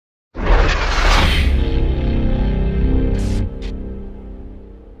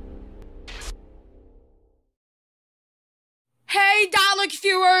Dalek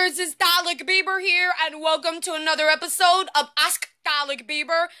viewers, it's Dalek Bieber here, and welcome to another episode of Ask Dalek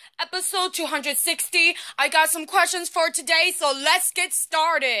Bieber, episode 260. I got some questions for today, so let's get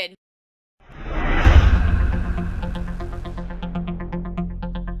started.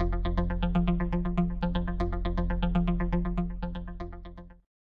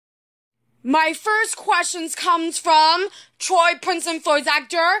 My first questions comes from Troy Princeton voice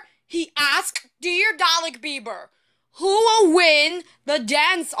actor. He asked, Dear Dalek Bieber, who will win the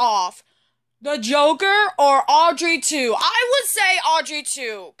dance-off? The Joker or Audrey 2? I would say Audrey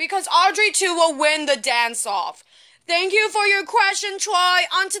 2, because Audrey 2 will win the dance-off. Thank you for your question, Troy.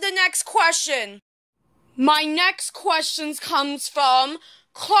 On to the next question. My next question comes from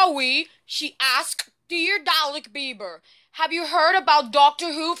Chloe. She asked, Dear Dalek Bieber, have you heard about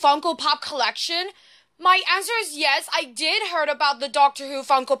Doctor Who Funko Pop collection? My answer is yes, I did heard about the Doctor Who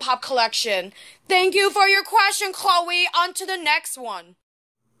Funko Pop collection. Thank you for your question, Chloe. On to the next one.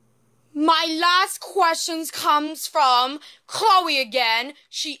 My last question comes from Chloe again.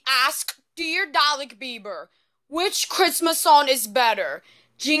 She asked, Dear Dalek Bieber, which Christmas song is better?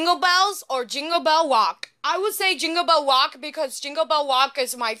 Jingle Bells or Jingle Bell Rock? I would say Jingle Bell Rock because Jingle Bell Rock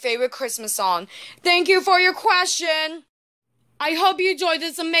is my favorite Christmas song. Thank you for your question. I hope you enjoyed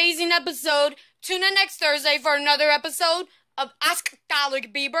this amazing episode. Tune in next Thursday for another episode of Ask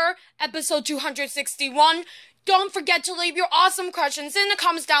Dalek Bieber, episode 261. Don't forget to leave your awesome questions in the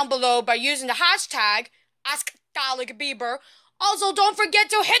comments down below by using the hashtag AskDalekBieber. Also, don't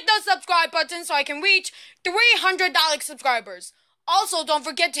forget to hit the subscribe button so I can reach 300 Dalek subscribers. Also, don't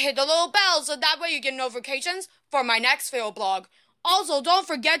forget to hit the little bell so that way you get notifications for my next video blog. Also, don't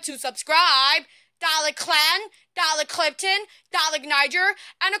forget to subscribe. Dalek Clan, Dalek Clifton, Dalek Niger,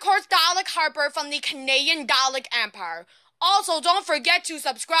 and of course Dalek Harper from the Canadian Dalek Empire. Also, don't forget to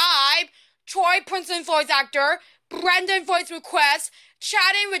subscribe. Troy Princeton voice actor, Brendan voice request,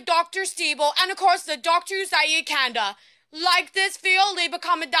 chatting with Dr. Steeble, and of course the Doctor Who Saeed Kanda. Like this video, leave a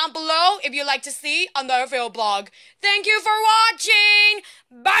comment down below if you'd like to see another video blog. Thank you for watching.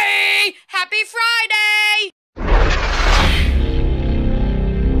 Bye. Happy Friday.